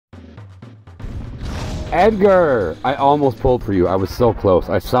Edgar! I almost pulled for you. I was so close.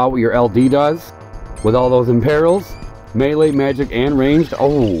 I saw what your LD does with all those imperils. Melee, magic, and ranged.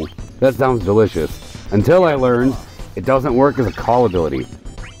 Oh, that sounds delicious. Until I learned it doesn't work as a call ability.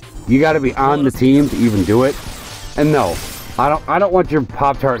 You gotta be on the team to even do it. And no, I don't want your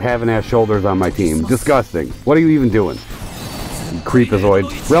Pop-Tart having ass shoulders on my team. Disgusting. What are you even doing? You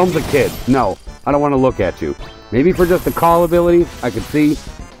creepazoid. Realm's a kid. No, I don't want to look at you. Maybe for just a call ability, I could see.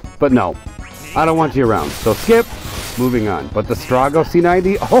 But no, I don't want you around. So skip, moving on. But the Strago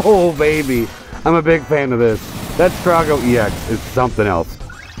C90, oh baby, I'm a big fan of this. That Strago EX is something else.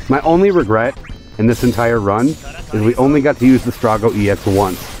 My only regret in this entire run is we only got to use the Strago EX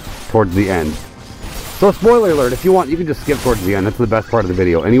once towards the end. So spoiler alert, if you want, you can just skip towards the end. That's the best part of the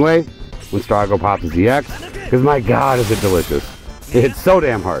video. Anyway, when Strago pops his EX, because my god is it delicious. It hits so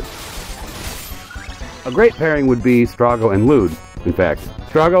damn hard. A great pairing would be Strago and Lude, in fact.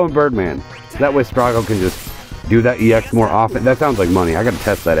 Strago and Birdman. That way Strago can just do that EX more often. That sounds like money. I gotta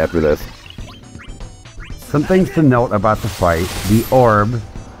test that after this. Some things to note about the fight. The orb,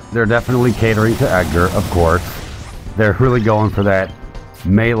 they're definitely catering to Edgar, of course. They're really going for that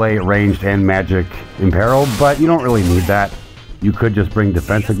melee, ranged, and magic imperiled, but you don't really need that. You could just bring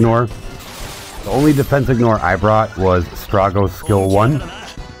defense ignore. The only defense ignore I brought was Strago's skill 1.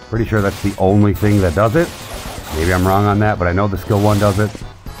 Pretty sure that's the only thing that does it. Maybe I'm wrong on that, but I know the skill 1 does it.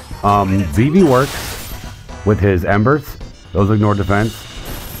 Vivi works with his embers. Those ignore defense.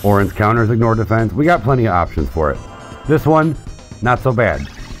 Orin's counters ignore defense. We got plenty of options for it. This one, not so bad.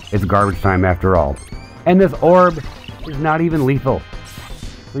 It's garbage time after all. And this orb is not even lethal.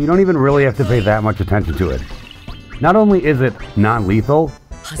 So you don't even really have to pay that much attention to it. Not only is it non-lethal,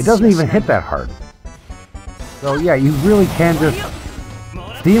 it doesn't even hit that hard. So yeah, you really can just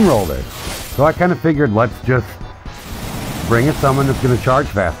steamroll this. So I kind of figured let's just bring a summon that's going to charge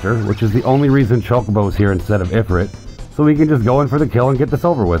faster, which is the only reason Chocobo is here instead of Ifrit. So we can just go in for the kill and get this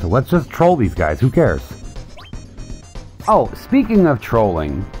over with. Let's just troll these guys, who cares? Oh, speaking of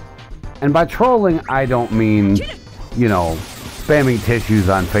trolling, and by trolling I don't mean, you know, spamming tissues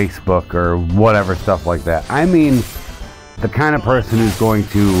on Facebook or whatever stuff like that. I mean the kind of person who's going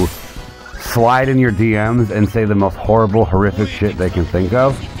to slide in your DMs and say the most horrible, horrific shit they can think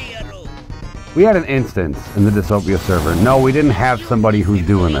of. We had an instance in the Dissopia server. No, we didn't have somebody who's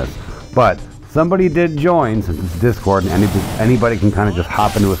doing this, but somebody did join, since it's Discord and anybody can kind of just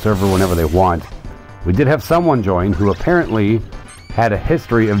hop into a server whenever they want. We did have someone join who apparently had a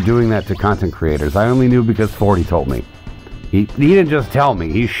history of doing that to content creators. I only knew because 40 told me. He didn't just tell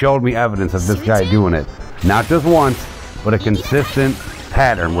me, he showed me evidence of this guy doing it. Not just once, but a consistent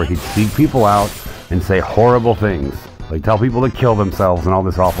pattern where he'd seek people out and say horrible things. Like tell people to kill themselves and all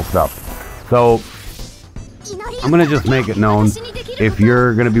this awful stuff. So, I'm going to just make it known, if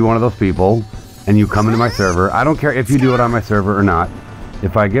you're going to be one of those people and you come into my server, I don't care if you do it on my server or not.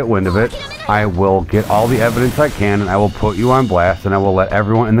 If I get wind of it, I will get all the evidence I can and I will put you on blast and I will let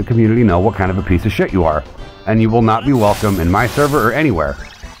everyone in the community know what kind of a piece of shit you are. And you will not be welcome in my server or anywhere.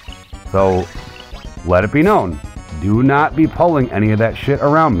 So, let it be known. Do not be pulling any of that shit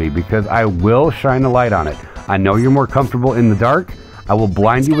around me because I will shine a light on it. I know you're more comfortable in the dark. I will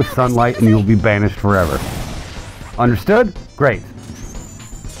blind you with sunlight and you will be banished forever. Understood? Great.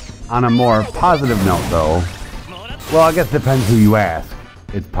 On a more positive note though, well I guess it depends who you ask.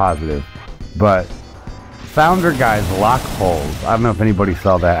 It's positive. But founder guys lock polls. I don't know if anybody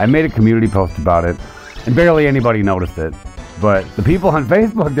saw that. I made a community post about it and barely anybody noticed it. But the people on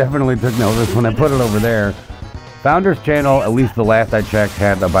Facebook definitely took notice when I put it over there. Founder's channel, at least the last I checked,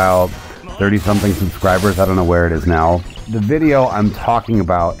 had about 30 something subscribers. I don't know where it is now. The video I'm talking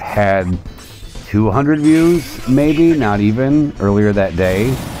about had 200 views, maybe, not even, earlier that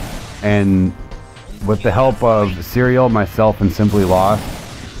day. And with the help of Serial, myself, and Simply Lost,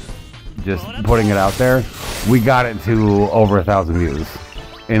 just putting it out there, we got it to over 1,000 views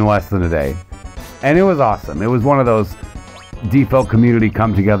in less than a day. And it was awesome. It was one of those DFFOO community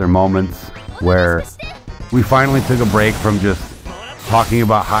come together moments where we finally took a break from just talking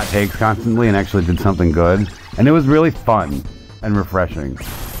about hot takes constantly and actually did something good. And it was really fun and refreshing.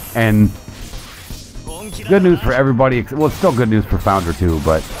 And good news for everybody. Well, it's still good news for Founder too,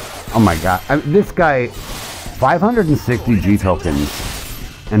 but oh my god. This guy, 560 G tokens,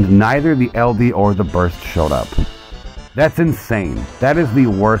 and neither the LD or the Burst showed up. That's insane. That is the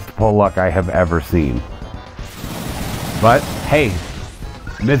worst pull luck I have ever seen. But, hey,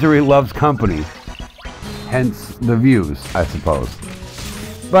 misery loves company. Hence the views, I suppose.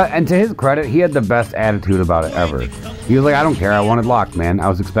 But, and to his credit, he had the best attitude about it ever. He was like, I don't care, I wanted locked, man. I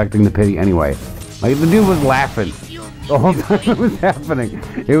was expecting the pity anyway. Like, the dude was laughing the whole time it was happening.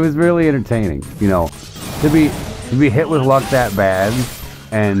 It was really entertaining, you know. To be hit with luck that bad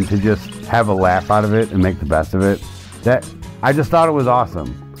and to just have a laugh out of it and make the best of it, that I just thought it was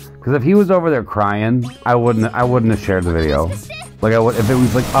awesome. Because if he was over there crying, I wouldn't have shared the video. Like I would if it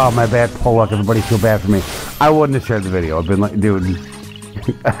was like, oh my bad pull luck, everybody feel bad for me. I wouldn't have shared the video. I've been like, dude,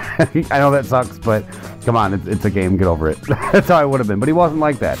 I know that sucks, but come on, it's a game, get over it. That's how I would have been. But he wasn't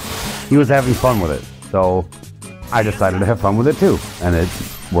like that. He was having fun with it. So I decided to have fun with it too, and it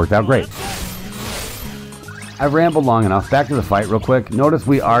worked out great. I've rambled long enough. Back to the fight real quick. Notice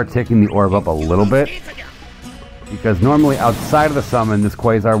we are ticking the orb up a little bit, because normally outside of the summon, this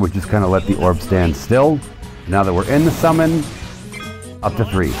Quasar would just kind of let the orb stand still. Now that we're in the summon, up to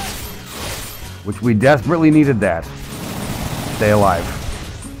 3. Which we desperately needed that. Stay alive.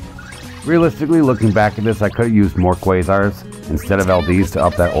 Realistically, looking back at this, I could have used more Quasars instead of LDs to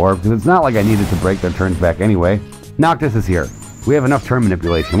up that orb, because it's not like I needed to break their turns back anyway. Noctis is here. We have enough turn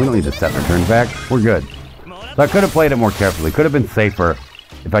manipulation. We don't need to set their turns back. We're good. So I could have played it more carefully. Could have been safer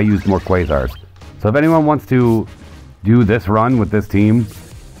if I used more Quasars. So if anyone wants to do this run with this team,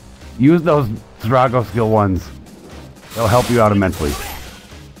 use those Strago skill 1s. They'll help you out immensely.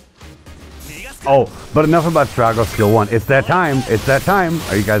 Oh, but enough about Strago skill 1. It's that time. It's that time.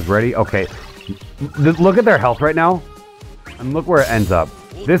 Are you guys ready? Okay. Look at their health right now. And look where it ends up.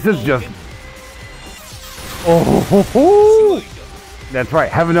 This is just... Oh, that's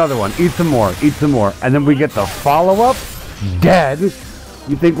right. Have another one. Eat some more. Eat some more. And then we get the follow-up. Dead.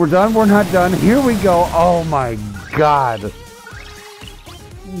 You think we're done? We're not done. Here we go. Oh my god.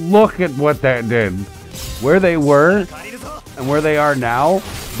 Look at what that did. Where they were and where they are now.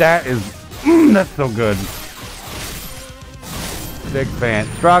 That is... that's so good. Big fan.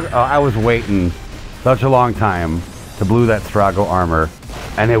 Strago... I was waiting such a long time to blue that Strago armor.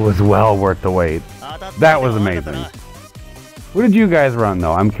 And it was well worth the wait. That was amazing. What did you guys run,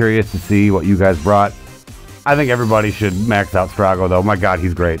 though? I'm curious to see what you guys brought. I think everybody should max out Strago, though. My god,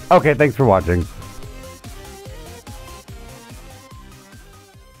 he's great. Okay, thanks for watching.